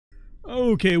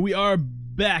Okay, we are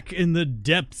back in the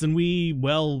depths, and we,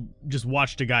 well, just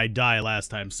watched a guy die last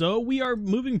time. So we are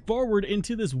moving forward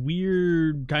into this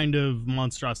weird kind of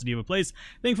monstrosity of a place.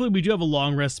 Thankfully, we do have a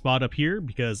long rest spot up here,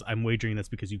 because I'm wagering that's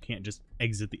because you can't just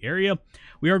exit the area.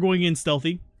 We are going in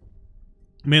stealthy,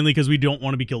 mainly because we don't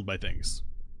want to be killed by things.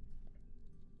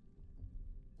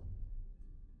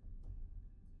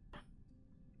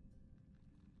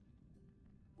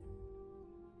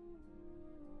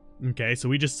 Okay, so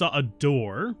we just saw a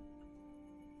door.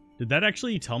 Did that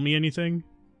actually tell me anything?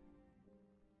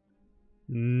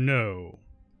 No.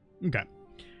 Okay.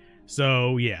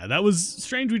 So, yeah, that was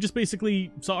strange. We just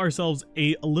basically saw ourselves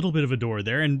a little bit of a door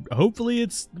there, and hopefully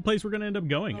it's the place we're going to end up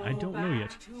going. I don't know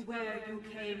yet. To where you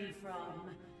came from,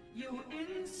 you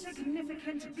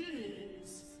insignificant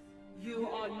beings. You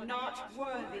are not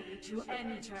worthy to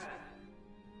enter.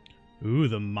 Ooh,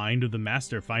 the mind of the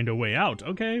master. Find a way out.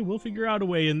 Okay, we'll figure out a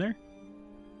way in there.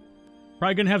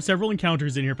 Probably going to have several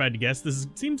encounters in here if I had to guess. This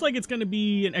seems like it's going to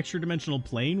be an extra dimensional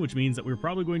plane, which means that we're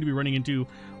probably going to be running into,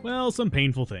 well, some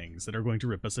painful things that are going to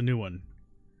rip us a new one.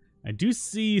 I do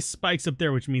see spikes up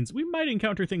there, which means we might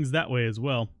encounter things that way as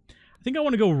well. I think I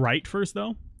want to go right first,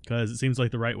 though, because it seems like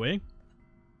the right way.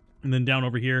 And then down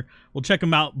over here, we'll check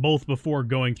them out both before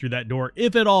going through that door,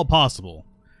 if at all possible.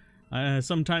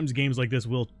 Sometimes games like this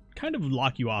will kind of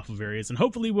lock you off of areas, and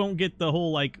hopefully won't get the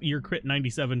whole, like, you're crit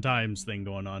 97 times thing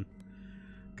going on.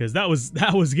 Because that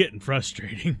was getting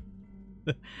frustrating.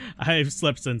 I've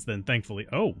slept since then, thankfully.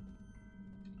 Oh.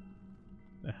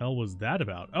 The hell was that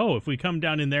about? Oh, if we come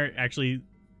down in there, it actually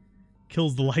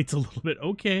kills the lights a little bit.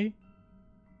 Okay.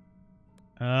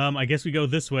 I guess we go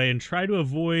this way and try to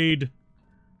avoid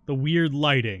the weird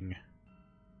lighting.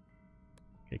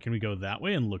 Okay, can we go that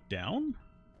way and look down?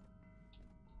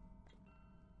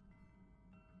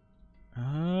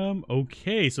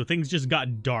 Okay, so things just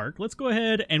got dark. Let's go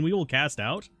ahead and we will cast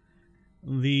out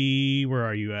the, where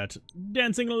are you at?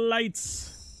 Dancing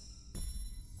lights.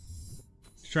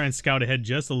 Let's try and scout ahead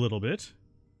just a little bit.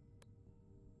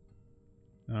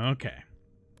 Okay.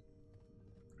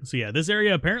 So yeah, this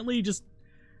area apparently just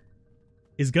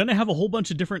is gonna have a whole bunch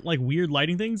of different, like, weird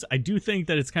lighting things. I do think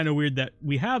that it's kind of weird that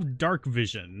we have dark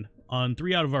vision on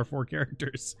 3 out of our 4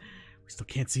 characters. We still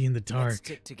can't see in the dark. Let's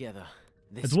stick together.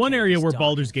 It's one area where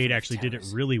Baldur's Gate actually did it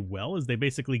really well, is they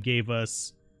basically gave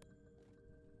us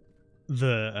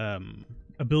the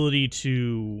ability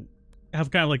to have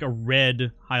kind of like a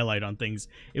red highlight on things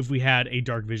if we had a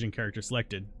dark vision character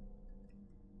selected.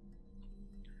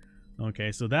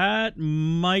 Okay, so that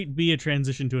might be a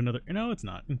transition to another... No, it's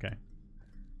not. Okay.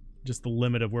 Just the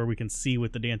limit of where we can see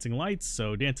with the dancing lights.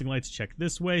 So dancing lights check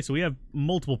this way. So we have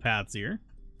multiple paths here.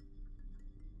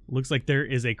 Looks like there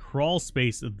is a crawl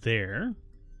space there.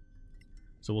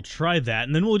 So we'll try that,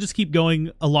 and then we'll just keep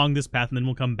going along this path, and then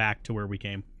we'll come back to where we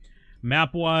came.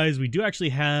 Map-wise, we do actually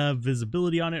have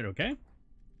visibility on it, okay?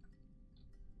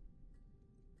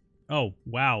 Oh,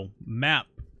 wow. Map.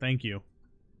 Thank you.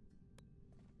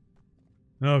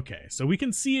 Okay, so we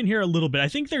can see in here a little bit. I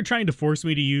think they're trying to force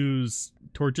me to use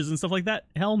torches and stuff like that.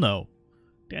 Hell no.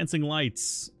 Dancing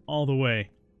lights all the way.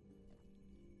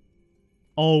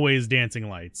 Always dancing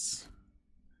lights.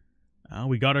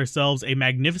 We got ourselves a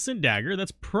magnificent dagger.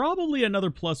 That's probably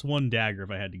another +1 dagger if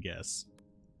I had to guess.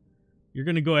 You're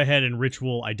going to go ahead and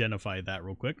ritual identify that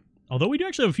real quick. Although we do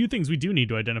actually have a few things we do need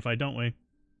to identify, don't we? I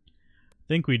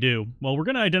think we do. Well, we're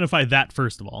going to identify that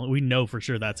first of all. We know for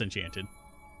sure that's enchanted.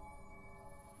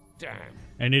 Damn.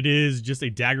 And it is just a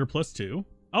dagger +2.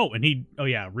 Oh, and oh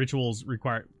yeah, rituals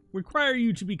require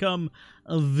you to become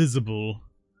visible.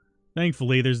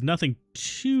 Thankfully, there's nothing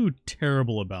too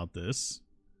terrible about this,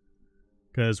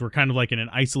 because we're kind of like in an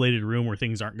isolated room where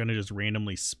things aren't going to just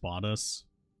randomly spot us.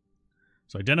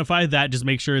 So identify that, just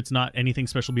make sure it's not anything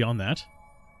special beyond that.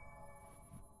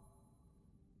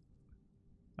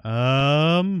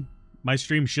 My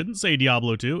stream shouldn't say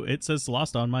Diablo 2. It says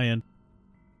Solasta on my end.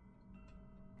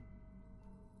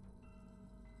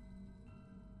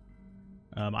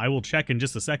 I will check in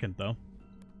just a second, though.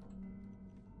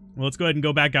 Well, let's go ahead and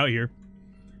go back out here.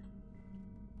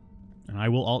 And I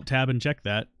will Alt-Tab and check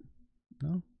that.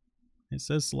 No, it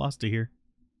says Solasta here.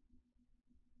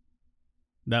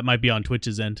 That might be on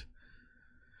Twitch's end.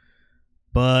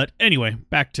 But anyway,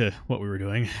 back to what we were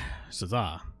doing. Let's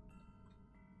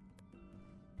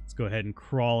go ahead and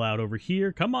crawl out over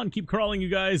here. Come on, keep crawling, you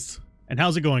guys. And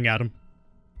how's it going, Adam?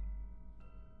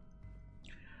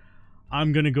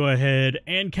 I'm going to go ahead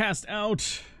and cast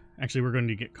out... Actually, we're going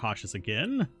to get cautious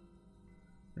again.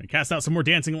 We're going to cast out some more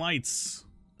dancing lights.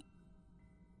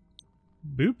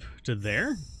 Boop, to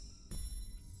there.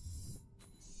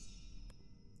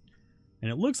 And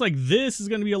it looks like this is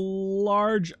going to be a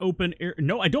large open area.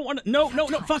 No, I don't want to. No, no,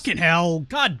 no. Fucking hell.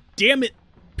 God damn it.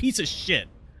 Piece of shit.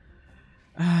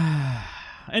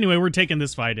 Anyway, we're taking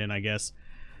this fight in, I guess.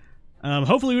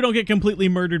 Hopefully we don't get completely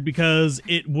murdered because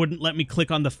it wouldn't let me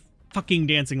click on the fucking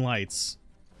dancing lights.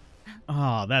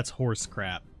 Ah, that's horse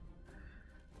crap.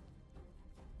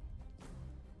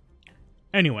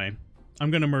 Anyway, I'm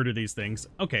going to murder these things.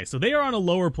 Okay, so they are on a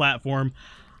lower platform.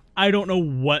 I don't know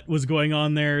what was going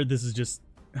on there. This is just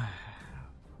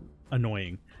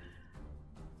annoying.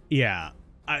 Yeah,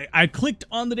 I clicked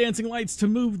on the dancing lights to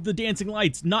move the dancing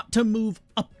lights, not to move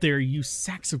up there, you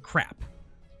sacks of crap.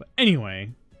 But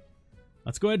anyway,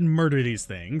 let's go ahead and murder these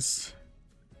things.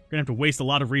 We're going to have to waste a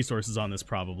lot of resources on this,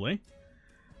 probably.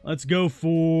 Let's go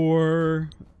for...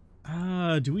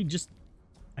 do we just...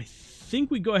 I think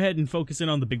we go ahead and focus in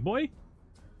on the big boy.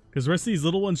 Because the rest of these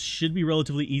little ones should be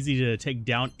relatively easy to take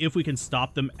down if we can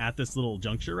stop them at this little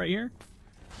juncture right here.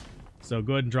 So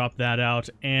go ahead and drop that out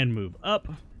and move up.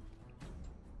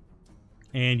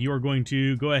 And you are going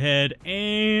to go ahead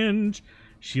and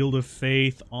Shield of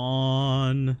Faith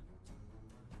on... I'm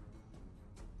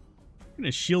going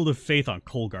to Shield of Faith on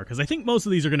Colgar, because I think most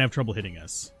of these are going to have trouble hitting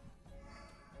us.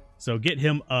 So get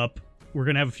him up. We're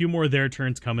going to have a few more of their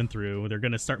turns coming through. They're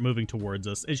going to start moving towards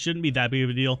us. It shouldn't be that big of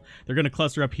a deal. They're going to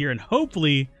cluster up here, and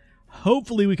hopefully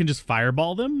we can just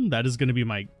fireball them. That is going to be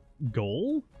my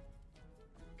goal.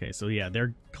 Okay, so yeah,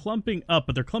 they're clumping up,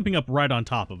 but they're clumping up right on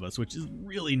top of us, which is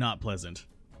really not pleasant.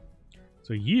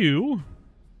 So you,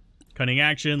 cunning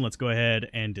action, let's go ahead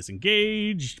and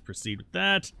disengage. Proceed with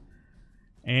that.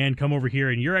 And come over here,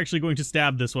 and you're actually going to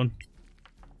stab this one.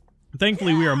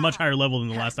 Thankfully, we are much higher level than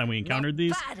the last time we encountered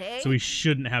these, so we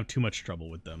shouldn't have too much trouble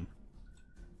with them.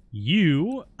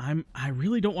 You, I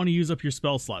really don't want to use up your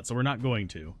spell slot, so we're not going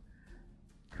to.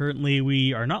 Currently,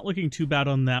 we are not looking too bad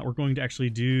on that. We're going to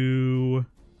actually do...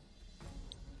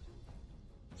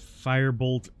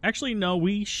 Firebolt. Actually, no,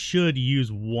 we should use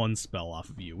one spell off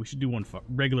of you. We should do one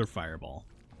regular fireball.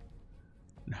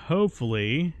 And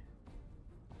hopefully...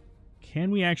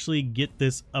 Can we actually get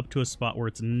this up to a spot where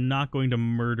it's not going to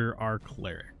murder our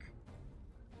cleric?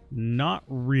 Not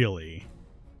really.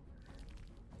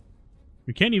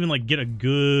 We can't even, like, get a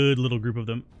good little group of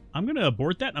them. I'm going to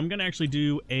abort that. I'm going to actually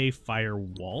do a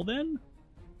firewall then.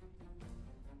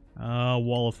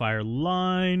 Wall of fire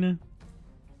line.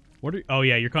 What are... Oh,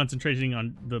 yeah, you're concentrating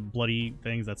on the bloody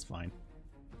things. That's fine.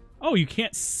 Oh, you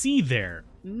can't see there.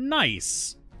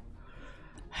 Nice.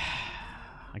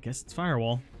 I guess it's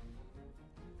firewall.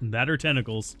 That or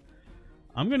tentacles.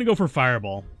 I'm going to go for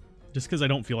fireball, just because I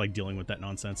don't feel like dealing with that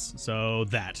nonsense. So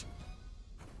that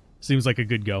seems like a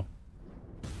good go.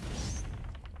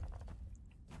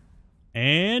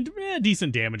 And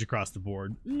decent damage across the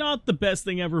board. Not the best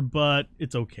thing ever, but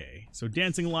it's okay. So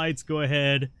dancing lights, go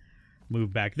ahead.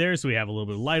 Move back there so we have a little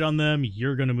bit of light on them.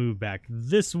 You're going to move back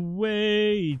this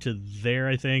way to there,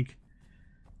 I think.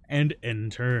 And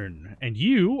end turn. And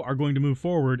you are going to move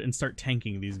forward and start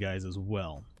tanking these guys as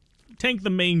well. Tank the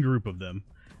main group of them,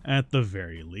 at the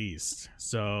very least.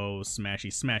 So,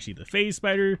 smashy the phase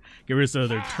spider. Get rid of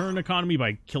their turn economy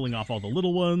by killing off all the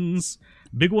little ones.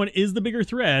 Big one is the bigger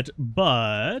threat,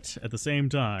 but at the same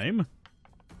time,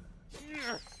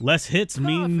 less hits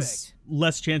means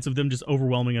less chance of them just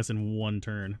overwhelming us in one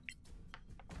turn.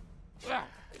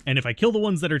 And if I kill the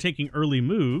ones that are taking early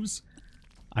moves,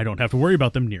 I don't have to worry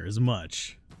about them near as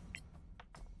much.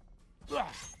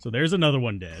 So there's another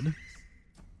one dead.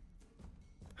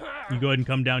 You go ahead and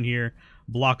come down here,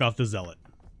 block off the zealot.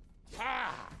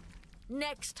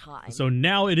 Next time. So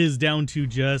now it is down to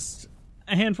just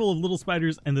a handful of little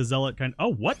spiders and the zealot kind of...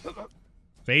 Oh, what?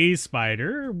 Phase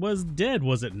spider was dead,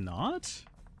 was it not?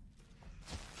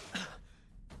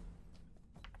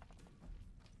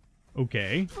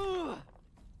 Okay.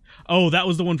 Oh, that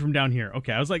was the one from down here.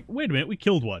 Okay, I was like, wait a minute, we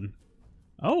killed one.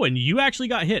 Oh, and you actually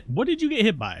got hit. What did you get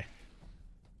hit by?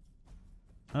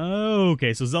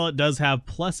 Okay, so Zealot does have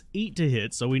 +8 to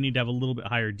hit, so we need to have a little bit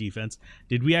higher defense.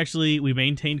 Did we actually... We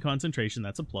maintained concentration,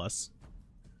 that's a plus.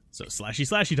 So,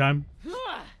 slashy time.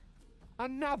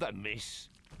 Another miss.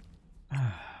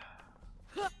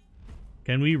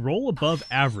 Can we roll above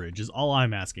average is all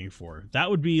I'm asking for. That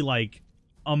would be, like,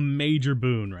 a major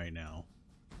boon right now.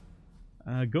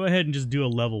 Go ahead and just do a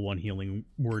level 1 healing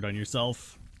word on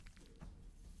yourself.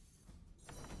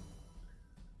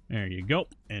 There you go.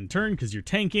 And turn, because you're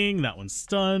tanking. That one's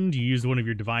stunned. You used one of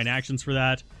your divine actions for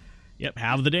that. Yep,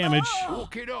 have the damage.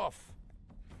 Walk it off.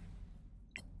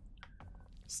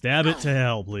 Stab it to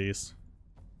hell, please.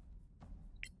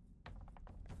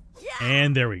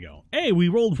 And there we go. Hey, we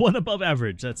rolled 1 above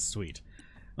average. That's sweet.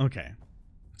 Okay.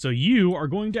 So you are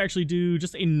going to actually do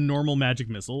just a normal magic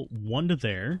missile. 1 to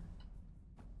there.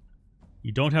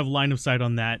 You don't have line of sight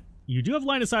on that. You do have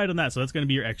line of sight on that, so that's going to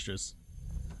be your extras.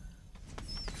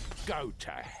 Go to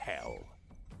hell.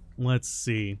 Let's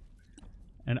see.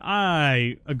 And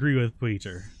I agree with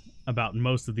Peter about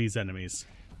most of these enemies.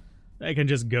 They can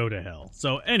just go to hell.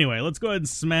 So anyway, let's go ahead and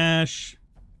smash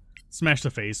the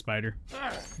phase spider.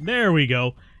 There we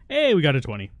go. Hey, we got a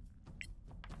 20.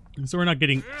 So we're not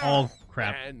getting all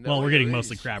crap. Well, we're getting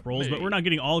mostly crap rolls, but we're not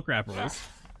getting all crap rolls.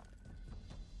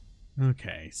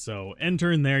 Okay, so end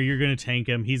turn there. You're going to tank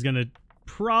him. He's going to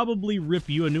probably rip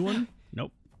you a new one.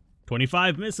 Nope.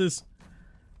 25 misses.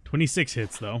 26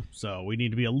 hits, though, so we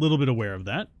need to be a little bit aware of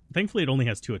that. Thankfully, it only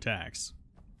has 2 attacks.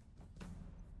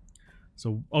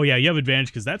 So, oh yeah, you have advantage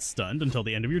because that's stunned until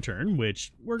the end of your turn,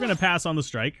 which we're going to pass on the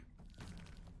strike.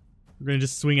 We're going to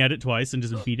just swing at it twice and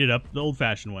just beat it up the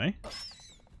old-fashioned way.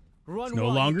 It's no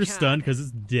longer stunned because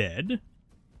it's dead.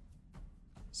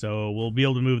 So we'll be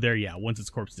able to move there, yeah, once its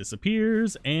corpse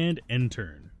disappears, and end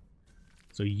turn.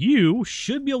 So you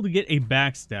should be able to get a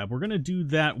backstab. We're going to do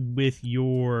that with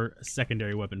your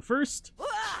secondary weapon first.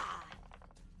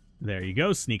 There you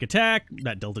go, sneak attack.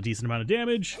 That dealt a decent amount of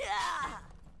damage.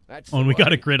 Oh, and we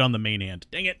got a crit on the main hand.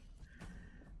 Dang it.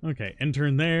 Okay, end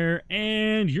turn there,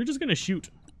 and you're just going to shoot.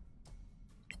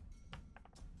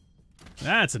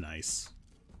 That's a nice.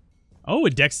 Oh,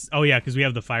 it dex. Oh, yeah, because we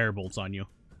have the fire bolts on you.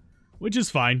 Which is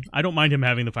fine. I don't mind him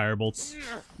having the fire bolts.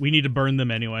 We need to burn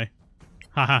them anyway.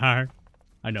 Ha ha ha.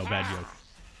 I know, bad joke.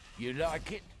 You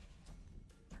like it?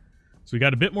 So we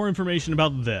got a bit more information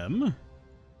about them.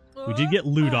 We did get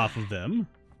loot off of them.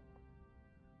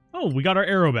 Oh, we got our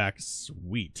arrow back.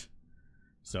 Sweet.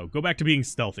 So go back to being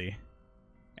stealthy.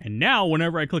 And now,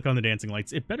 whenever I click on the dancing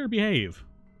lights, it better behave.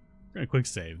 I'm going to quick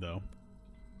save, though.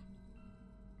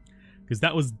 Because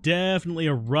that was definitely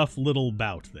a rough little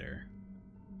bout there.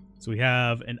 So we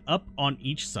have an up on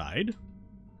each side.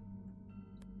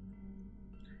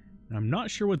 And I'm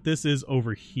not sure what this is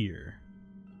over here.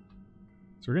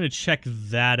 So we're going to check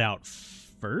that out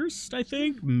first, I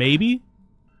think. Maybe.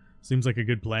 Seems like a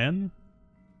good plan.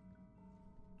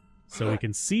 So we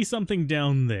can see something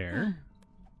down there.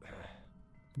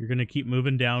 You're going to keep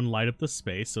moving down, light up the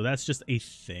space. So that's just a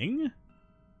thing.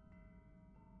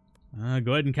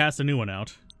 Go ahead and cast a new one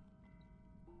out.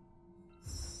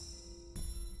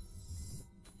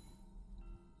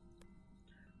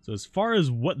 So as far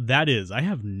as what that is, I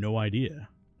have no idea.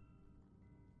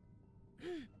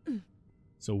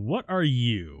 So what are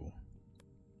you?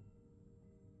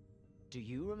 Do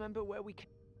you remember where we came?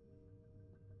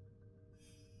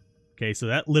 Okay, so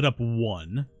that lit up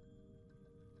 1.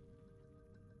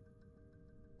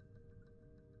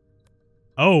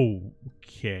 Oh,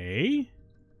 okay.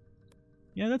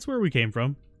 Yeah, that's where we came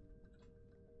from.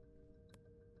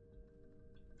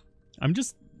 I'm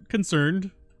just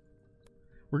concerned.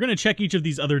 We're going to check each of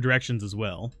these other directions as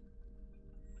well.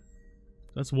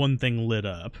 That's one thing lit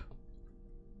up.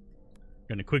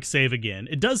 Going to quick save again.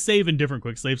 It does save in different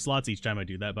quick save slots each time I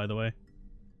do that, by the way.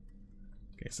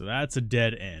 Okay, so that's a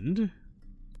dead end.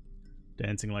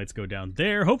 Dancing lights go down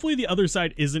there. Hopefully the other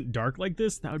side isn't dark like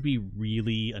this. That would be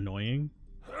really annoying.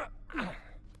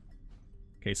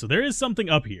 Okay, so there is something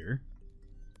up here.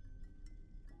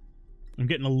 I'm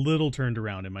getting a little turned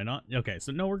around, am I not? Okay,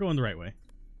 so no, we're going the right way.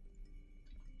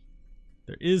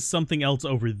 There is something else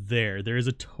over there. There is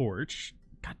a torch.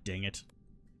 God dang it.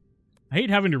 I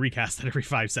hate having to recast that every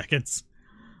 5 seconds.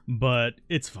 But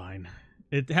it's fine.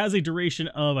 It has a duration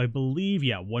of, I believe,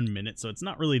 yeah, 1 minute. So it's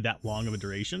not really that long of a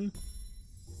duration.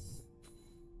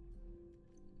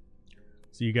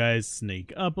 So you guys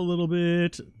snake up a little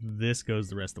bit. This goes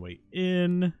the rest of the way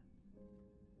in.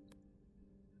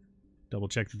 Double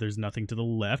check that there's nothing to the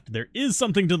left. There is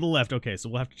something to the left. Okay, so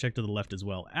we'll have to check to the left as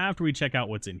well after we check out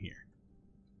what's in here.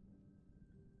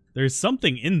 There's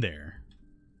something in there.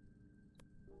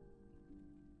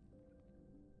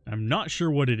 I'm not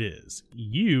sure what it is.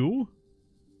 You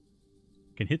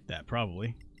can hit that,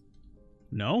 probably.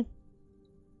 No?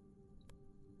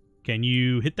 Can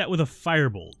you hit that with a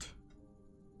firebolt?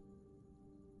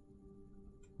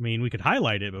 I mean, we could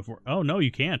highlight it before... Oh, no,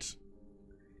 you can't.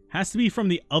 Has to be from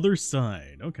the other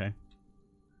side. Okay.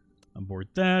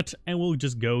 Abort that, and we'll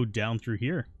just go down through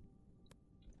here.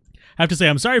 I have to say,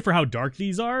 I'm sorry for how dark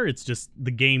these are. It's just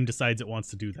the game decides it wants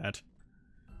to do that.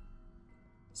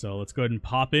 So let's go ahead and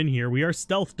pop in here. We are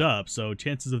stealthed up, so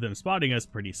chances of them spotting us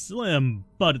pretty slim,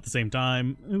 but at the same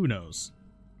time, who knows?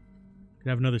 Could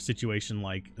have another situation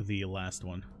like the last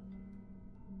one.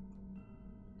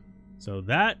 So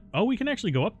that... Oh, we can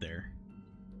actually go up there.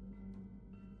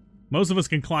 Most of us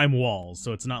can climb walls,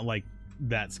 so it's not like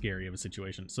that scary of a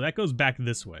situation. So that goes back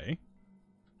this way.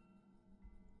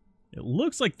 It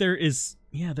looks like there is...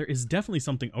 Yeah, there is definitely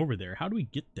something over there. How do we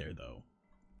get there, though?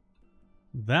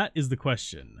 That is the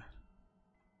question.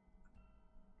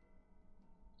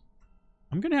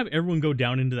 I'm going to have everyone go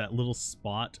down into that little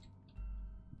spot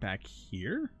back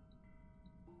here.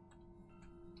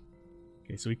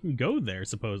 Okay, so we can go there,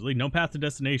 supposedly. No path to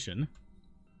destination.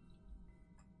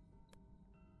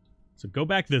 So go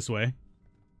back this way.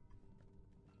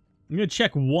 I'm going to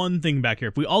check one thing back here.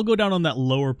 If we all go down on that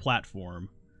lower platform,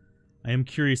 I am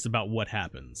curious about what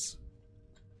happens.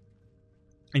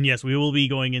 And yes, we will be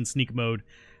going in sneak mode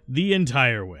the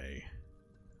entire way.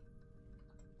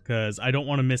 Because I don't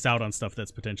want to miss out on stuff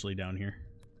that's potentially down here.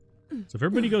 So if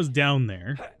everybody goes down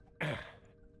there...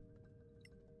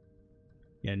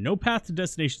 Yeah, no path to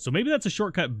destination. So maybe that's a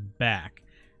shortcut back.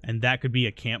 And that could be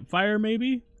a campfire,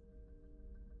 maybe?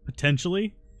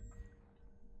 Potentially.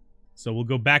 So we'll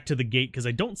go back to the gate, because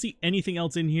I don't see anything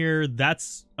else in here.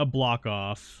 That's a block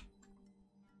off.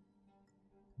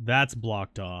 That's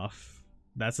blocked off.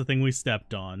 That's the thing we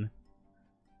stepped on.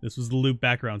 This was the loop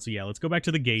back around. So yeah, let's go back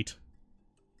to the gate.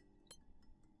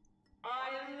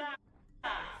 I laugh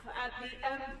at the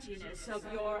emptiness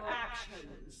of your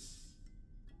actions.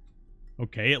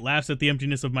 Okay, it laughs at the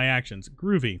emptiness of my actions.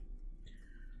 Groovy.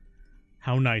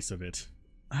 How nice of it.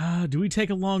 Do we take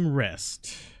a long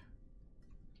rest?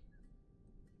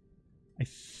 I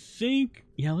think...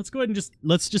 Yeah, let's go ahead and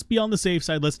let's just be on the safe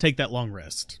side. Let's take that long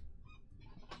rest.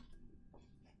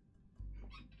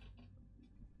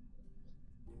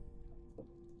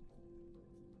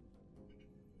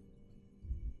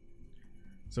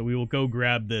 So we will go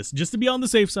grab this just to be on the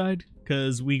safe side,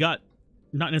 because we got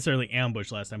not necessarily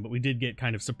ambushed last time, but we did get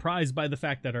kind of surprised by the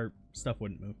fact that our stuff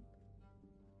wouldn't move.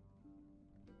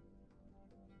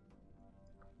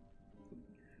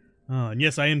 And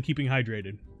yes, I am keeping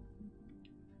hydrated.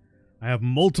 I have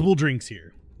multiple drinks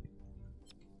here.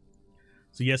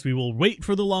 So yes, we will wait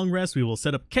for the long rest. We will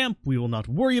set up camp. We will not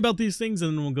worry about these things,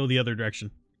 and then we'll go the other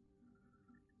direction.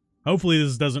 Hopefully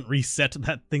this doesn't reset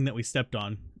that thing that we stepped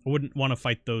on. I wouldn't want to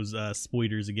fight those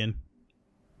spoiders again.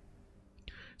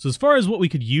 So as far as what we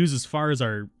could use as far as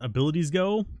our abilities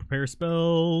go, prepare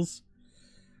spells,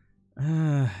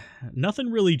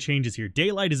 nothing really changes here.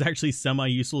 Daylight is actually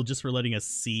semi-useful just for letting us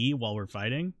see while we're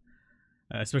fighting,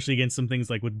 especially against some things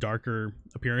like with darker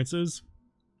appearances.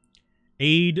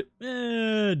 Aid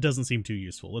doesn't seem too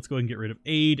useful. Let's go ahead and get rid of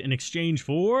Aid in exchange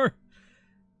for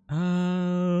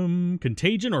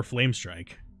Contagion or Flame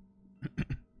Strike.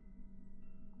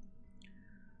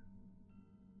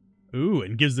 Ooh,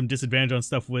 and gives them disadvantage on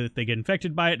stuff if they get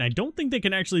infected by it, and I don't think they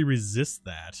can actually resist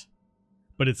that.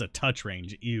 But it's a touch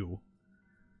range. Ew.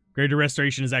 Greater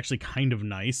Restoration is actually kind of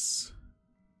nice.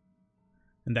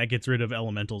 And that gets rid of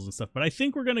elementals and stuff. But I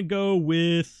think we're going to go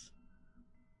with...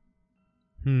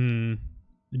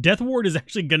 Death Ward is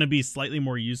actually going to be slightly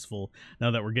more useful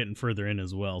now that we're getting further in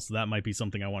as well. So that might be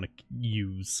something I want to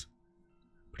use.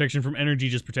 Protection from energy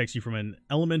just protects you from an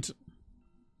element,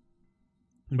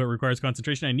 but requires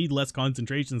concentration. I need less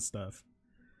concentration stuff.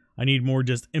 I need more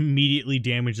just immediately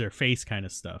damage their face kind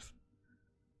of stuff.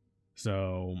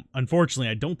 So, unfortunately,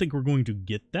 I don't think we're going to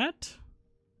get that.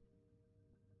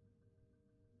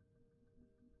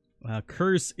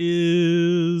 Curse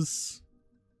is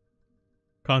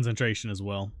concentration as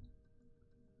well.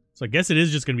 So I guess it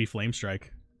is just going to be Flame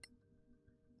Strike.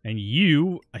 And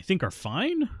you, I think, are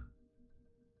fine?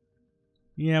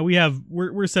 Yeah,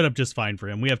 we're set up just fine for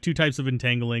him. We have two types of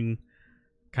entangling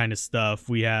kind of stuff.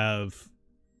 We have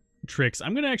tricks.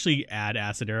 I'm going to actually add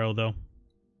Acid Arrow, though,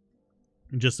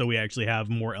 just so we actually have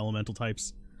more elemental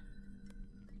types.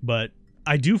 But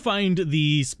I do find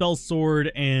the Spell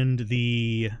Sword and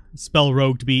the Spell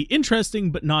Rogue to be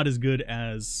interesting, but not as good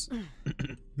as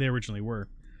they originally were.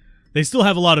 They still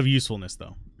have a lot of usefulness,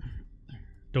 though.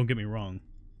 Don't get me wrong.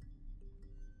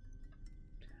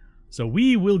 So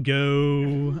we will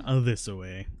go this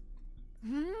way.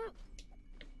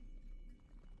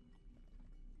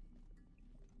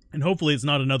 And hopefully it's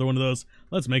not another one of those,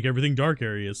 let's make everything dark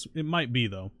areas. It might be,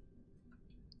 though.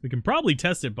 We can probably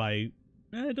test it by...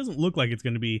 it doesn't look like it's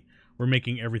going to be, we're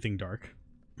making everything dark.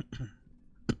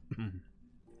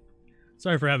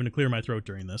 Sorry for having to clear my throat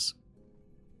during this.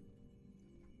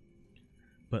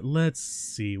 But let's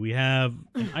see. We have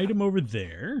an item over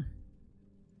there.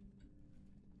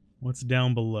 What's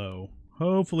down below?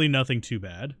 Hopefully nothing too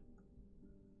bad.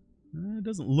 It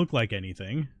doesn't look like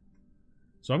anything.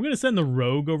 So I'm going to send the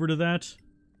rogue over to that.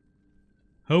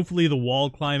 Hopefully the wall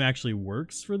climb actually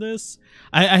works for this.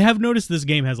 I have noticed this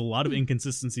game has a lot of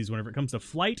inconsistencies whenever it comes to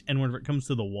flight and whenever it comes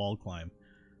to the wall climb.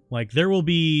 Like, there will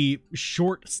be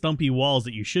short, stumpy walls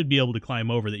that you should be able to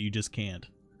climb over that you just can't.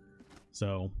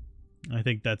 So, I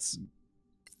think that's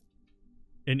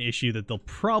an issue that they'll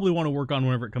probably want to work on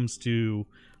whenever it comes to,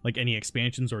 like, any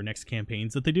expansions or next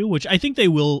campaigns that they do, which I think they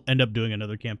will end up doing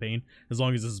another campaign, as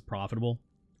long as this is profitable.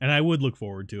 And I would look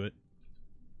forward to it.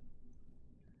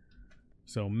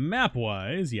 So,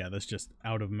 map-wise, yeah, that's just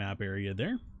out of map area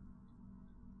there.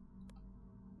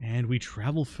 And we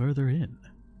travel further in.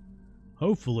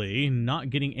 Hopefully,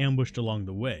 not getting ambushed along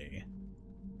the way.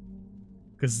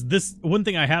 Because this, one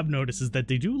thing I have noticed is that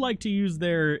they do like to use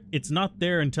their, it's not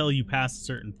there until you pass a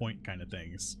certain point kind of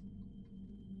things.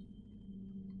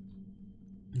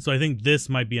 So I think this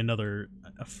might be another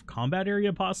combat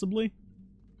area, possibly.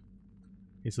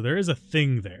 Okay, so there is a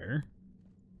thing there.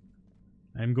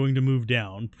 I'm going to move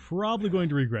down. Probably going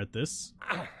to regret this.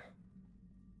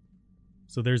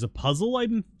 So there's a puzzle.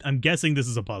 I'm guessing this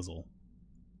is a puzzle.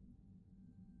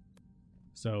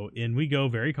 So in we go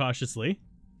very cautiously.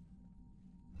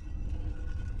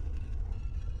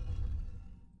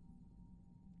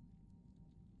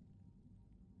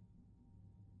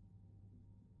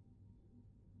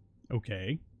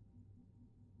 Okay.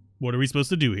 What are we supposed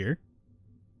to do here?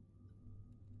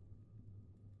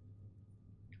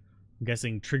 I'm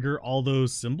guessing trigger all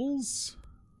those symbols?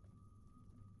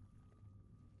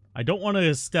 I don't want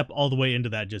to step all the way into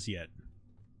that just yet.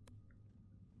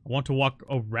 I want to walk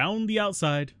around the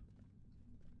outside.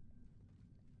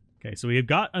 Okay, so we have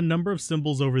got a number of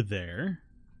symbols over there.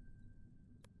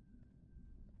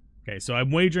 Okay, so I'm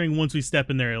wagering once we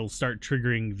step in there, it'll start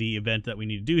triggering the event that we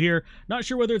need to do here. Not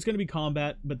sure whether it's going to be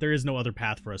combat, but there is no other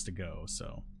path for us to go,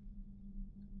 so.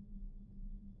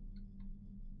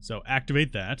 So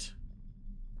activate that.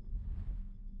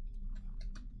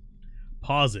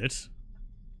 Pause it.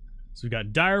 So we've got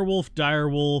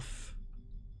direwolf.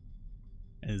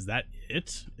 And is that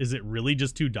it? Is it really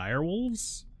just 2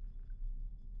 direwolves?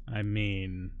 I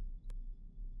mean,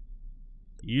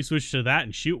 you switch to that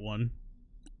and shoot one.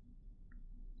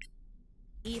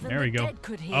 Even there we the go. dead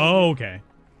could hear Oh, you. okay.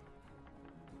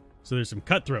 So there's some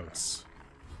cutthroats.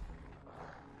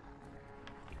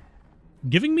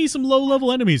 Giving me some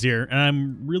low-level enemies here, and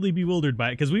I'm really bewildered by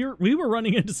it, because we were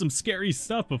running into some scary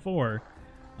stuff before.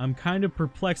 I'm kind of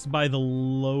perplexed by the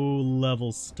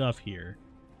low-level stuff here.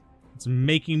 It's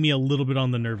making me a little bit on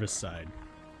the nervous side.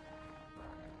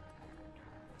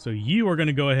 So you are going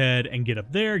to go ahead and get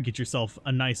up there, get yourself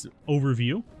a nice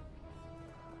overview.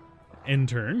 End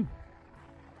turn.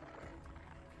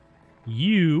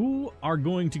 You are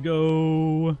going to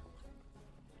go...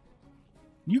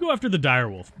 You go after the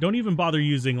direwolf. Don't even bother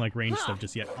using, like, range stuff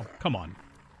just yet. Oh, come on.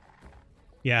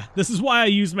 Yeah, this is why I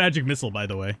use magic missile, by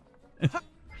the way.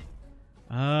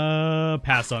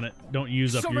 Pass on it. Don't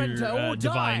use up your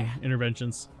divine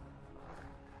interventions.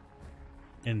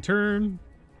 End turn.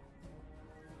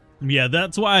 Yeah,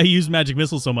 that's why I use magic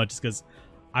missile so much, is because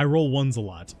I roll 1s a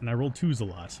lot, and I roll 2s a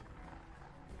lot.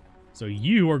 So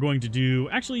you are going to do...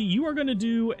 Actually, you are going to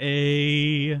do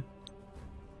a...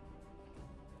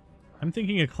 I'm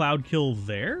thinking a cloud kill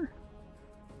there?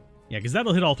 Yeah, because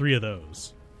that'll hit all 3 of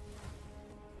those.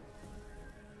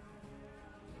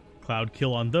 Cloud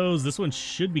kill on those. This one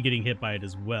should be getting hit by it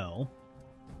as well.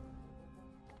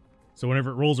 So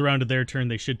whenever it rolls around to their turn,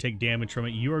 they should take damage from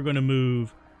it. You are going to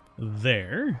move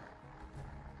there.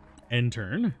 End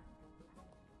turn.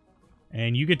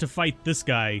 And you get to fight this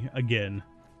guy again.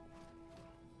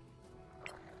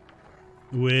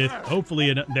 With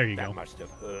hopefully... There you go. That must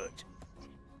have hurt.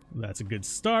 That's a good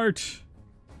start.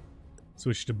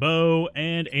 Switch to bow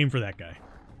and aim for that guy.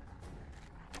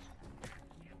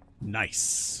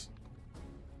 Nice.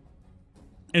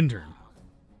 End turn.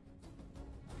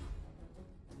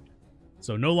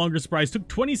 So no longer surprised. Took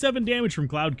 27 damage from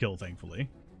Cloud Kill, thankfully.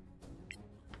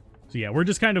 So yeah, we're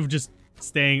just kind of just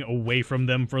staying away from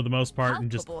them for the most part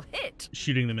and just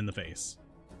shooting them in the face.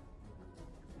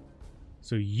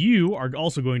 So you are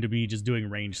also going to be just doing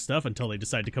range stuff until they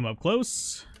decide to come up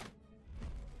close.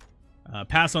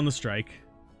 Pass on the strike.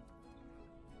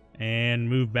 And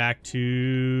move back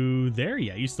to there.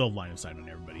 Yeah, you still have line of sight on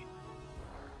everybody.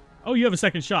 Oh, you have a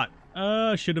second shot.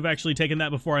 Should have actually taken that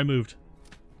before I moved.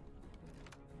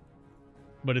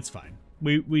 But it's fine.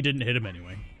 We didn't hit him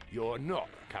anyway. You're not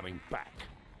coming back.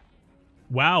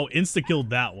 Wow, insta-killed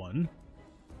that one.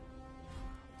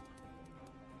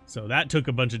 So that took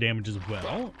a bunch of damage as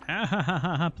well.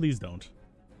 Please don't.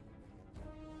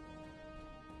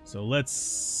 So let's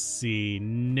see.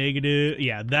 Negative.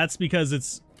 Yeah, that's because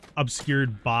it's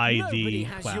obscured by the cloud. Nobody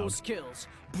has your skills.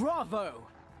 Bravo.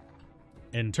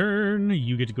 In turn,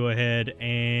 you get to go ahead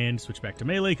and switch back to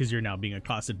melee because you're now being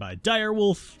accosted by a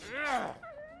direwolf.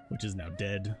 which is now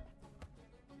dead.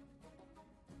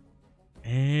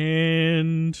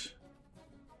 And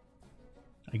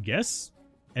I guess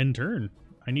end turn.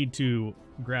 I need to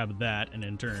grab that and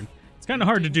end turn. It's kind of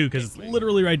hard to do because it's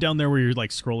literally right down there where you're like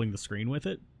scrolling the screen with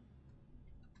it.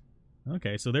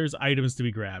 Okay, so there's items to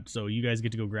be grabbed. So you guys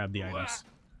get to go grab the items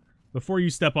before you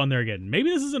step on there again. Maybe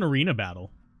this is an arena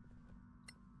battle.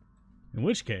 In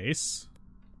which case,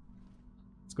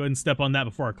 let's go ahead and step on that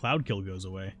before our cloud kill goes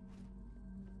away.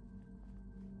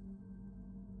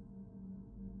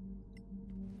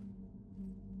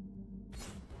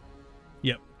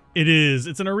 Yep, it is.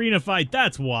 It's an arena fight.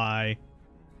 That's why.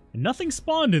 And nothing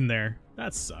spawned in there.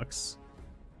 That sucks.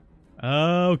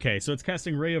 Okay, so it's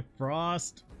casting Ray of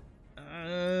Frost.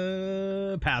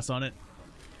 Pass on it.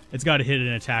 It's got to hit an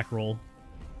attack roll.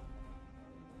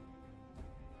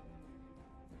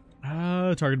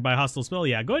 Targeted by a hostile spell.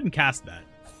 Yeah, go ahead and cast that.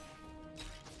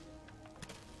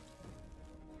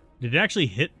 Did it actually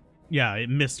hit? Yeah, it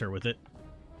missed her with it.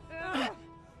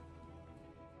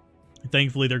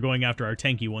 Thankfully, they're going after our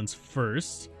tanky ones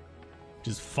first, which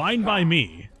is fine by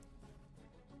me.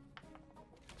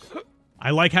 I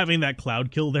like having that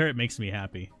cloud kill there. It makes me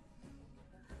happy.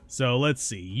 So let's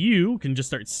see. You can just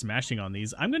start smashing on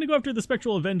these. I'm going to go after the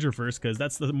Spectral Avenger first because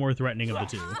that's the more threatening of the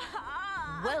two.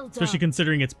 Well done. Especially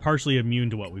considering it's partially immune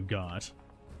to what we've got.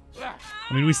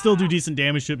 I mean, we still do decent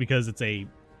damage to it because it's a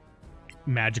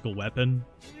magical weapon.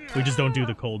 We just don't do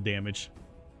the cold damage.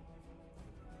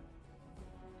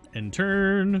 End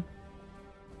turn.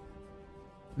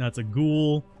 That's a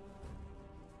ghoul.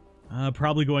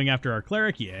 Probably going after our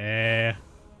cleric. Yeah.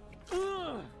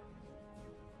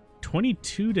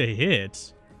 22 to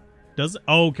hit. Does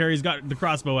oh, Carrie's got the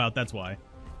crossbow out. That's why.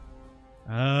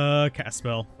 Cast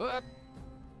spell.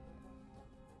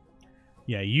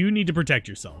 Yeah, you need to protect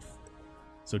yourself.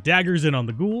 So daggers in on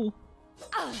the ghoul.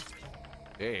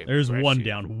 There's one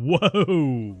down.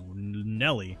 Whoa,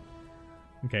 Nelly.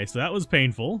 Okay, so that was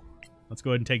painful. Let's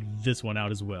go ahead and take this one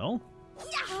out as well.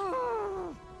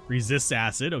 Resists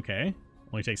acid, okay.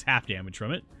 Only takes half damage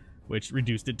from it, which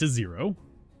reduced it to 0.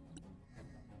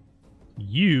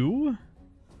 You...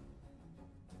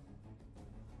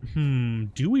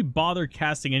 do we bother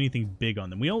casting anything big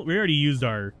on them? We already used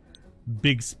our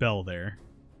big spell there.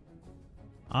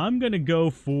 I'm going to go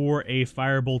for a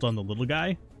firebolt on the little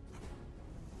guy.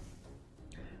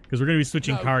 Because we're going to be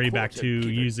switching Kari back to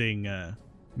using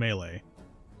melee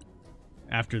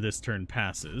after this turn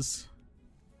passes.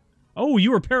 Oh,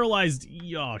 you were paralyzed.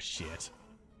 Oh, shit.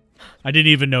 I didn't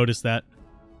even notice that.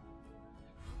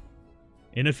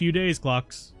 In a few days,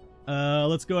 clocks.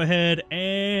 Let's go ahead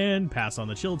and pass on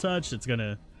the chill touch. It's going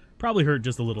to probably hurt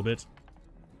just a little bit.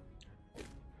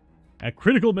 A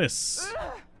critical miss.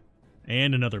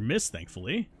 And another miss,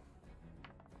 thankfully.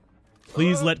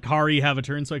 Please let Kari have a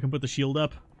turn so I can put the shield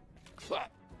up.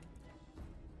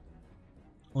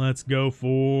 Let's go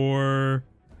for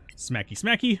smacky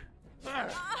smacky.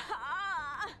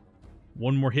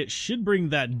 One more hit should bring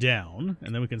that down,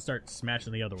 and then we can start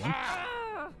smashing the other one.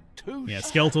 Yeah,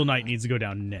 Skeletal Knight needs to go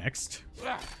down next.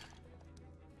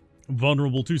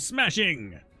 Vulnerable to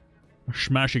smashing.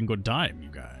 Smashing good time, you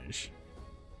guys.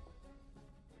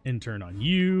 End turn on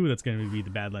you. That's going to be the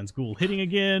Badlands Ghoul hitting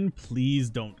again. Please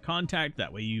don't contact.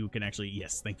 That way you can actually...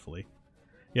 Yes, thankfully.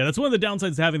 Yeah, that's one of the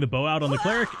downsides to having the bow out on the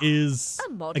cleric is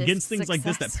against things like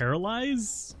this that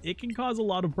paralyze, it can cause a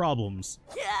lot of problems.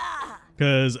 Yeah.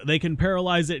 Because they can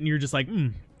paralyze it and you're just like,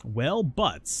 well,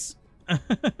 butts.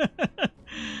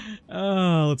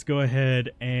 Let's go ahead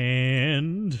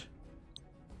and...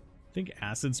 I think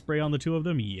acid spray on the two of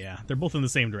them. Yeah, they're both in the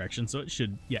same direction, so it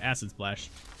should... Yeah, acid splash.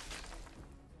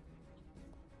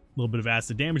 A little bit of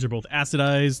acid damage. They're both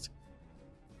acidized.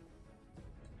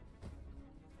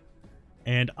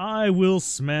 And I will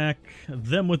smack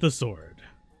them with the sword.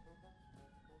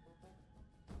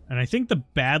 And I think the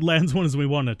Badlands one is we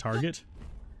want to target.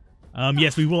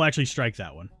 Yes, we will actually strike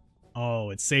that one.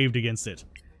 Oh, it's saved against it.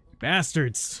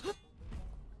 Bastards.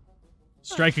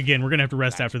 Strike again. We're going to have to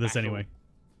rest after this anyway.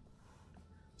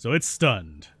 So it's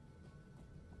stunned.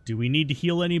 Do we need to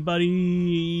heal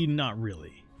anybody? Not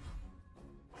really.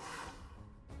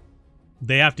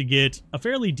 They have to get a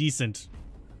fairly decent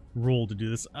roll to do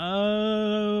this. What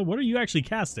are you actually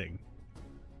casting?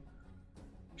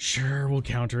 Sure, we'll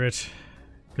counter it.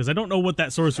 Because I don't know what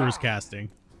that sorcerer is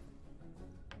casting.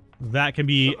 That can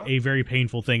be a very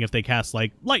painful thing if they cast,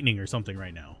 like, lightning or something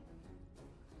right now.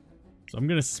 So I'm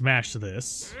going to smash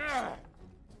this.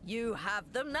 You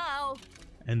have them now.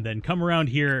 And then come around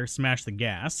here, smash the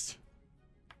ghast.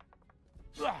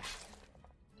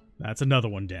 That's another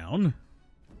one down.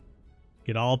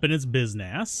 Get all up in its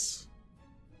business.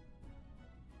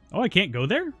 Oh, I can't go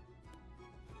there?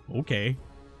 Okay.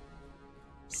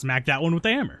 Smack that one with the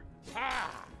hammer.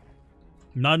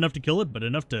 Not enough to kill it, but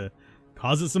enough to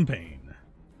cause it some pain.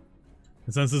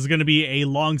 And since this is going to be a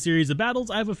long series of battles,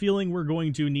 I have a feeling we're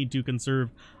going to need to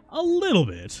conserve a little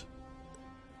bit.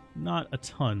 Not a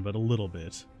ton, but a little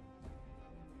bit.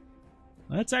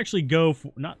 Let's actually go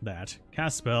for... not that.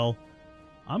 Cast spell.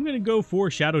 I'm going to go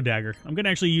for Shadow Dagger. I'm going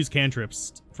to actually use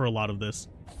cantrips for a lot of this.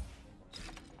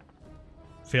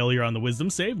 Failure on the wisdom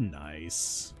save.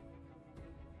 Nice.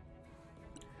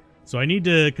 So I need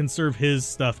to conserve his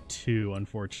stuff too,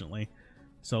 unfortunately.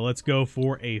 So let's go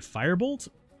for a firebolt.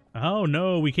 Oh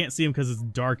no, we can't see him because it's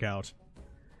dark out.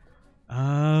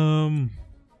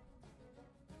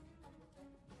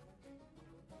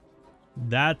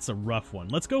 That's a rough one.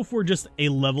 Let's go for just a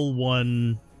level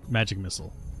 1 magic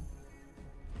missile.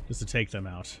 Just to take them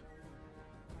out.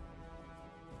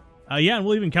 Yeah, and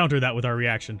we'll even counter that with our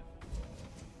reaction.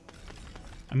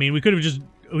 I mean, we could have just...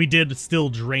 we did still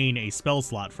drain a spell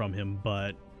slot from him,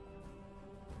 but...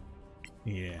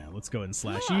 yeah, let's go ahead and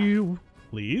slash you.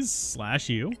 Please, slash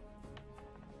you.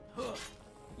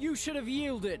 You should have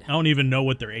yielded. I don't even know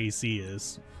what their AC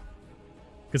is.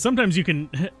 Because sometimes you can...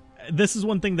 this is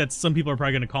one thing that some people are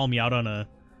probably going to call me out on a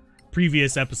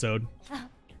previous episode.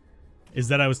 Is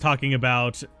that I was talking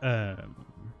about... let's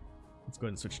go ahead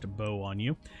and switch to bow on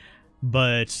you.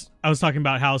 But I was talking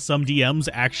about how some DMs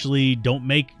actually don't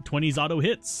make 20s auto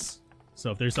hits. So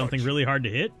if there's something really hard to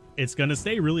hit, it's going to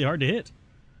stay really hard to hit.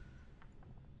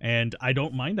 And I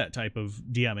don't mind that type of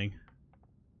DMing.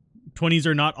 20s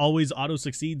are not always auto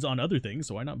succeeds on other things,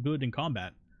 so why not do it in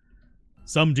combat?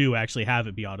 Some do actually have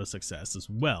it be auto success as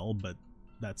well, but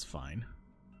that's fine.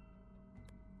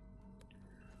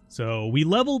 So we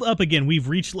leveled up again. We've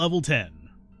reached level 10.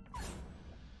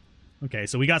 Okay,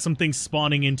 so we got some things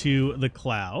spawning into the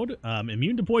cloud.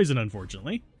 Immune to poison,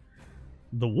 unfortunately.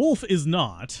 The wolf is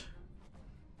not.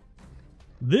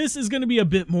 This is going to be a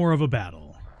bit more of a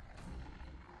battle.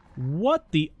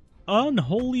 What the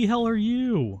unholy hell are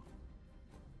you?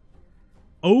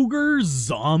 Ogre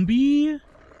zombie?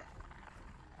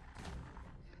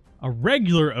 A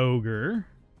regular ogre.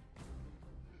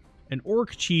 An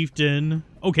orc chieftain.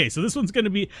 Okay, so this one's going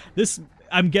to be... this,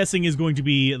 I'm guessing, is going to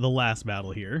be the last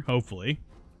battle here, hopefully.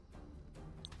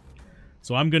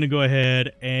 So I'm going to go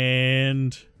ahead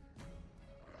and...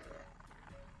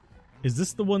 is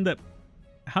this the one that...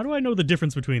 how do I know the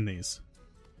difference between these?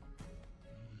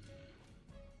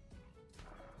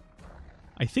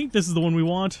 I think this is the one we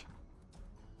want.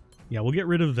 Yeah, we'll get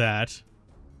rid of that.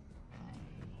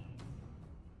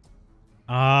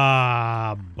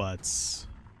 Ah, butts.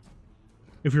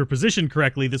 If we were positioned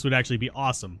correctly, this would actually be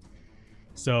awesome.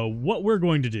 So what we're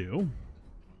going to do...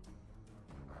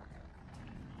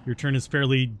 your turn is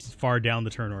fairly far down the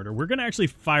turn order. We're going to actually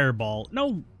fireball...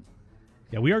 no!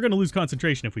 Yeah, we are going to lose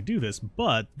concentration if we do this,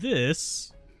 but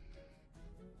this...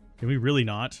 can we really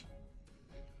not?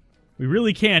 We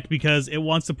really can't because it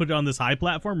wants to put it on this high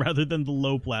platform rather than the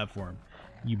low platform.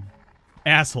 You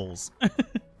assholes.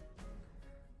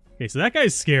 Okay, so that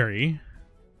guy's scary.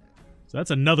 So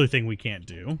that's another thing we can't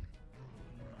do.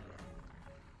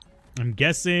 I'm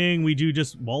guessing we do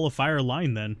just wall of fire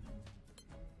line then.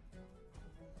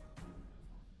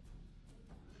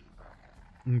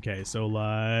 Okay, so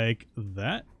like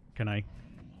that. Can I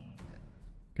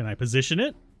position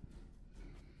it?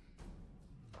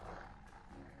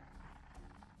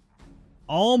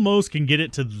 Almost can get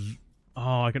it to...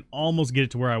 oh, I can almost get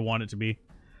it to where I want it to be.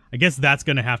 I guess that's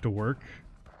going to have to work.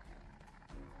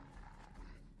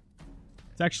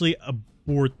 Let's actually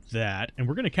abort that. And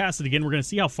we're going to cast it again. We're going to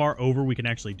see how far over we can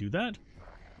actually do that.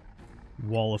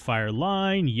 Wall of fire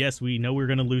line. Yes, we know we're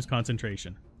going to lose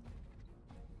concentration.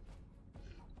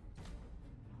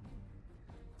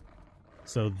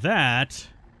 So that...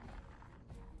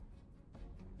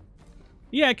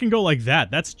 yeah, it can go like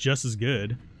that. That's just as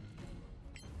good.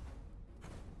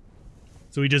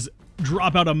 So we just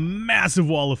drop out a massive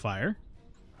wall of fire.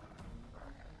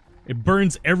 It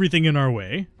burns everything in our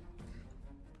way.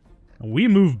 And we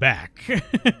move back.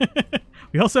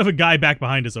 We also have a guy back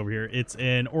behind us over here. It's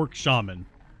an orc shaman.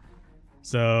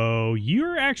 So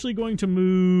you're actually going to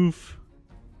move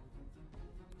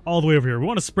all the way over here. We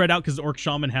want to spread out because the orc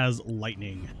shaman has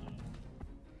lightning.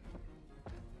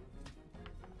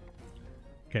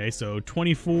 Okay, so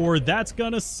 24. That's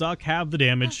gonna suck. Have the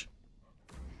damage.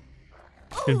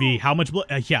 It's gonna be how much blood?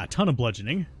 Yeah, a ton of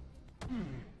bludgeoning.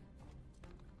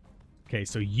 Okay,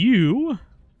 so you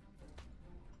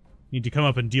need to come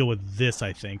up and deal with this,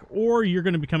 I think. Or you're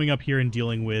gonna be coming up here and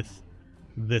dealing with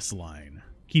this line.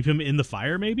 Keep him in the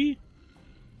fire, maybe?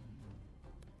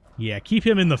 Yeah, keep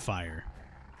him in the fire.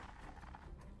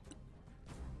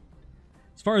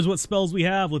 As far as what spells we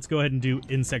have, let's go ahead and do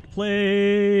Insect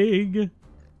Plague.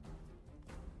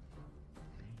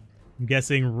 I'm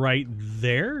guessing right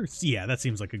there. So yeah, that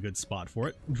seems like a good spot for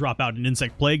it. Drop out an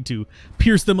Insect Plague to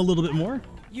pierce them a little bit more.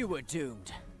 You were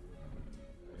doomed.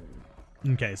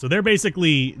 Okay, so they're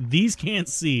basically, these can't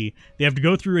see. They have to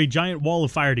go through a giant wall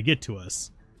of fire to get to us.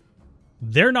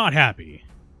 They're not happy.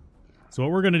 So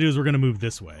what we're going to do is we're going to move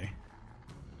this way.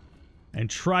 And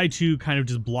try to kind of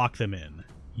just block them in.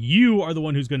 You are the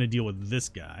one who's going to deal with this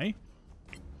guy.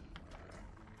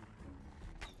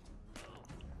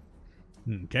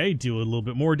 Okay, do a little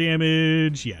bit more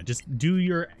damage. Yeah, just do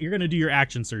you're going to do your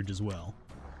action surge as well.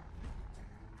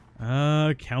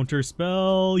 Counter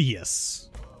spell, yes.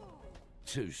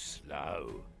 Too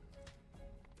slow.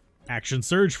 Action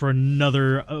surge for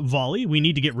another volley. We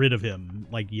need to get rid of him,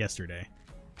 like yesterday.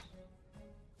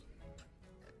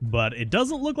 But it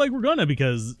doesn't look like we're gonna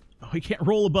because we can't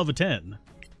roll above a 10.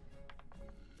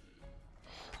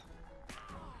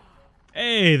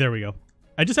 Hey, there we go.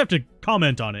 I just have to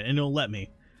comment on it and it'll let me,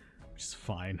 which is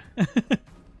fine. Is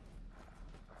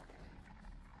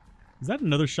that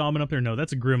another shaman up there? No,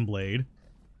 that's a Grimblade.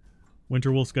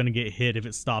 Winterwolf's gonna get hit if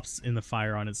it stops in the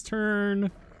fire on its turn.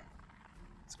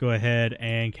 Let's go ahead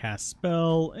and cast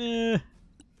spell.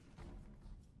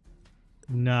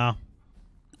 Nah.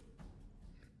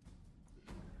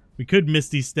 We could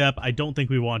Misty Step. I don't think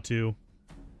we want to.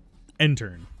 End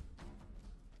turn.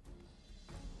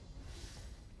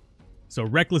 So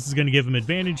Reckless is going to give him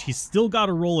advantage. He's still got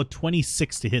to roll a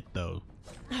 26 to hit, though.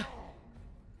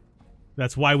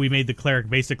 That's why we made the Cleric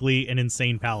basically an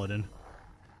insane paladin.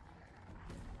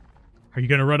 Are you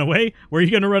going to run away? Where are you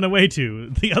going to run away to?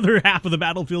 The other half of the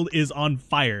battlefield is on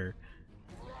fire.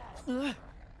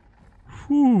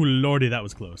 Whew, lordy, that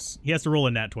was close. He has to roll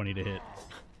a nat 20 to hit.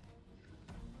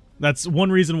 That's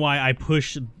one reason why I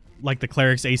push like the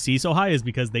Cleric's AC so high is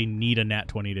because they need a nat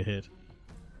 20 to hit.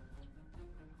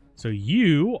 So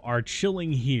you are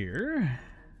chilling here.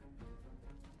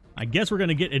 I guess we're going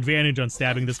to get advantage on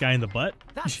stabbing this guy in the butt.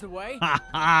 That's the way. Ha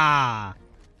ha!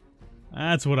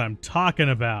 That's what I'm talking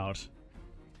about.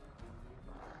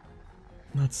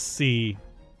 Let's see.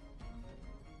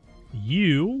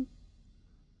 You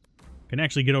can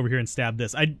actually get over here and stab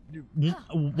this.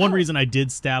 One reason I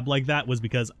did stab like that was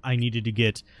because I needed to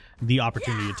get the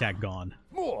opportunity attack gone.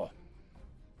 More.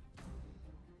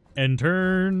 End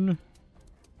turn.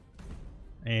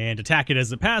 And attack it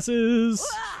as it passes.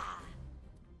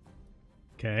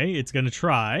 Okay, it's going to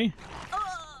try.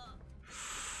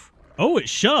 Oh, it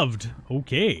shoved.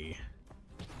 Okay.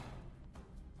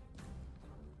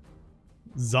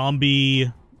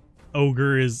 Zombie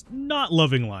ogre is not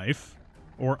loving life.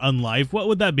 Or unlife. What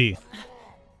would that be?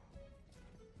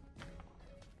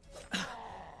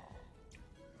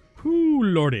 Whoo,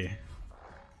 lordy.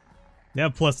 They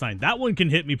have +9. That one can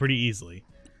hit me pretty easily.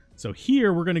 So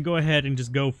here, we're going to go ahead and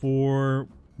just go for...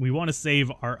 We want to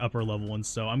save our upper level ones,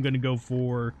 so I'm going to go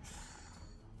for...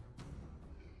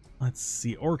 Let's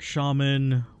see, Orc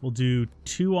Shaman. We'll do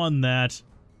 2 on that.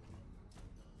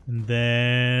 And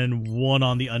then 1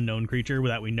 on the unknown creature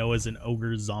that we know is an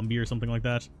ogre zombie or something like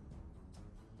that.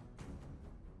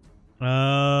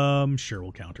 Sure,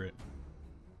 we'll counter it.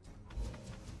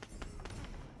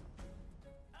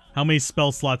 How many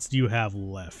spell slots do you have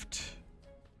left?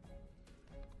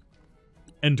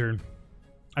 End turn.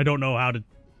 I don't know how to...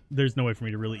 There's no way for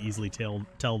me to really easily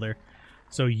tell there.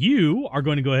 So you are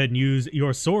going to go ahead and use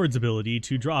your sword's ability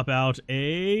to drop out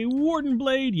a Warden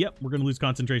Blade. Yep, we're going to lose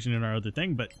concentration in our other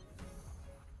thing, but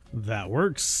that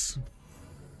works.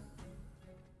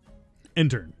 End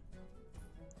turn.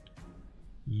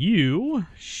 You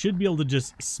should be able to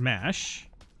just smash.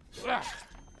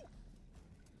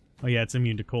 Oh yeah, it's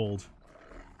immune to cold.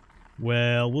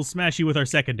 Well, we'll smash you with our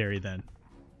secondary then.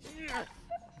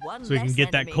 So we can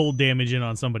get that cold damage in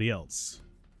on somebody else.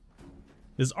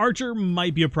 This archer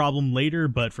might be a problem later,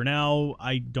 but for now,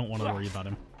 I don't want to worry about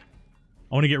him.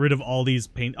 I want to get rid of all these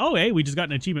pain. Oh, hey, we just got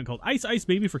an achievement called Ice Ice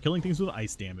Baby for killing things with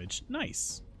ice damage.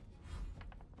 Nice.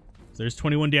 So there's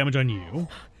 21 damage on you.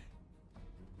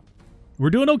 We're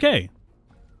doing okay.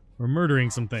 We're murdering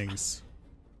some things.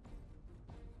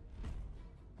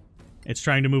 It's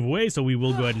trying to move away, so we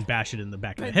will go ahead and bash it in the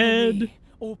back of the head.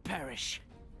 Or perish.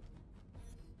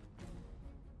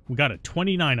 We got a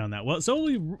 29 on that. Well, so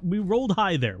we rolled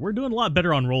high there. We're doing a lot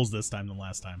better on rolls this time than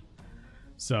last time.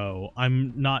 So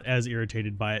I'm not as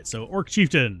irritated by it. So Orc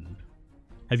Chieftain,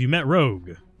 have you met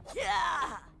Rogue?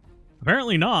 Yeah.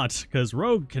 Apparently not, because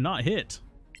Rogue cannot hit.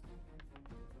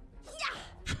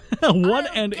 1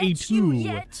 and a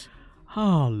 2.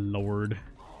 Oh, Lord.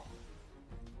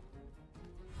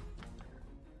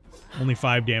 Only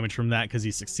 5 damage from that because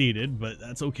he succeeded, but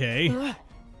that's okay.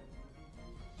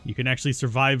 You can actually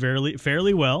survive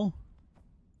fairly well.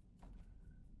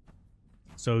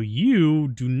 So you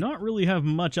do not really have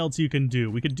much else you can do.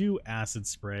 We could do acid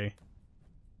spray.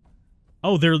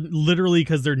 Oh, they're literally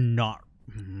because they're not.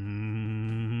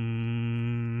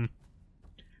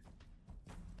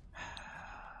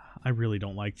 I really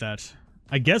don't like that.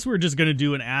 I guess we're just going to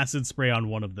do an acid spray on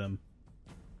one of them.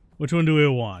 Which one do we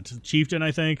want? Chieftain,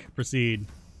 I think. Proceed.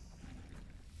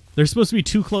 There's supposed to be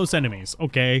 2 close enemies.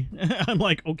 Okay. I'm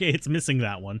like, okay, it's missing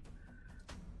that one.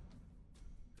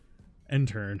 End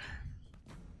turn.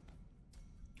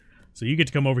 So you get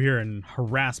to come over here and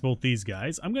harass both these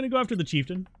guys. I'm going to go after the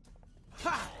Chieftain.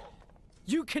 Ha!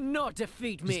 You cannot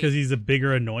defeat me. Just because he's a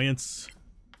bigger annoyance.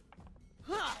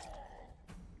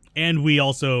 And we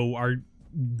also are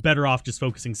better off just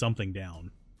focusing something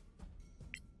down.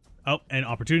 Oh, an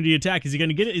opportunity attack. Is he going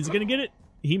to get it? Is he going to get it?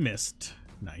 He missed.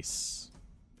 Nice.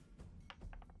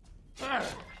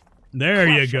 There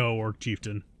you go, Orc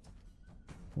Chieftain.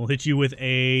 We'll hit you with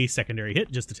a secondary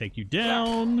hit just to take you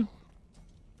down.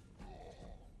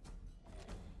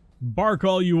 Bark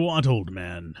all you want, old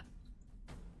man.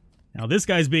 Now this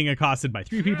guy's being accosted by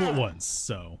 3 people at once,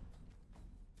 so...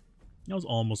 That was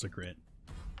almost a crit.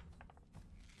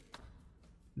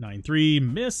 9-3,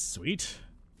 miss. Sweet.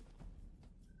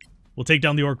 We'll take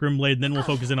down the Orc Grimblade, and then we'll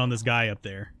focus in on this guy up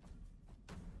there.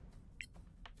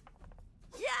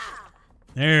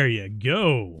 There you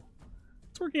go.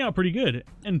 It's working out pretty good.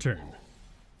 End turn.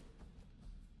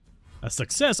 A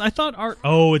success. I thought our...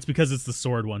 Oh, it's because it's the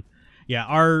sword one. Yeah,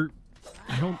 our...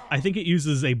 I think it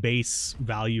uses a base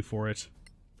value for it.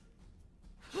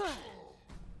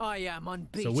 I am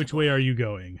unbeatable. So which way are you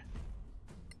going?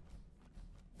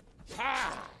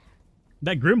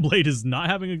 That Grimblade is not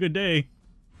having a good day.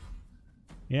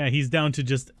 Yeah, he's down to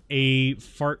just a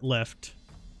fart left.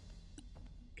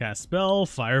 Cast spell,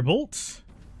 firebolt.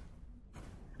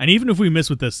 And even if we miss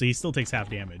with this, he still takes half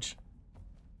damage.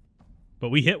 But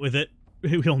we hit with it.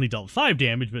 We only dealt 5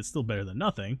 damage, but it's still better than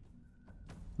nothing.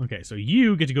 Okay, so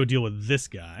you get to go deal with this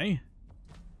guy.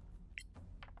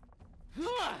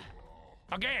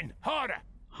 Again, harder.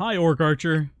 Hi, Orc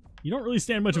Archer. You don't really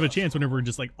stand much of a chance whenever we're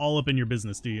just like all up in your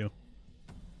business, do you?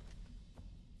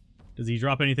 Does he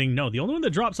drop anything? No, the only one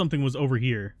that dropped something was over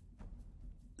here.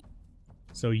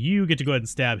 So you get to go ahead and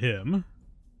stab him.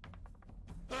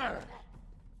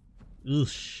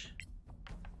 Oosh.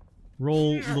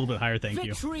 Roll a little bit higher, thank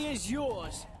you. Victory is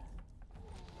yours.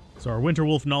 So our Winter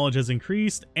Wolf knowledge has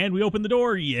increased, and we open the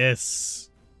door.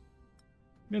 Yes.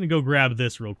 I'm gonna go grab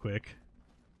this real quick.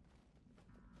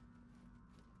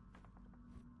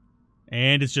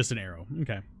 And it's just an arrow.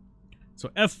 Okay. So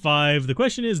F5. The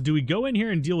question is, do we go in here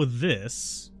and deal with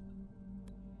this?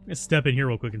 I'm gonna step in here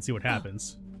real quick and see what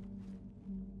happens.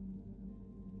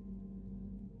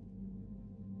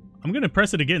 I'm gonna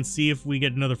press it again, see if we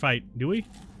get another fight. Do we?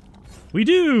 We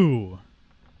do!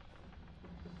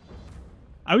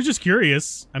 I was just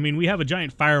curious. I mean, we have a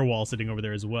giant firewall sitting over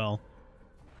there as well.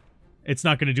 It's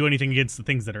not gonna do anything against the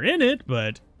things that are in it,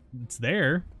 but it's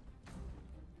there.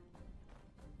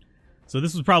 So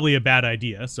this was probably a bad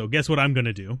idea, so guess what I'm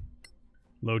gonna do?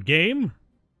 Load game.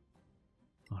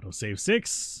 Autosave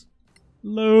 6.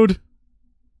 Load.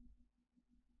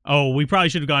 Oh, we probably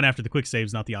should have gone after the quick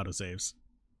saves, not the autosaves.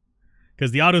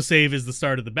 Because the autosave is the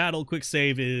start of the battle, quick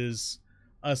save is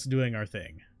us doing our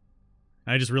thing.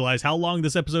 I just realized how long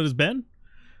this episode has been.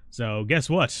 So guess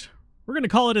what? We're gonna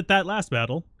call it at that last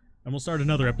battle, and we'll start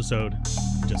another episode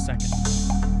in just a second.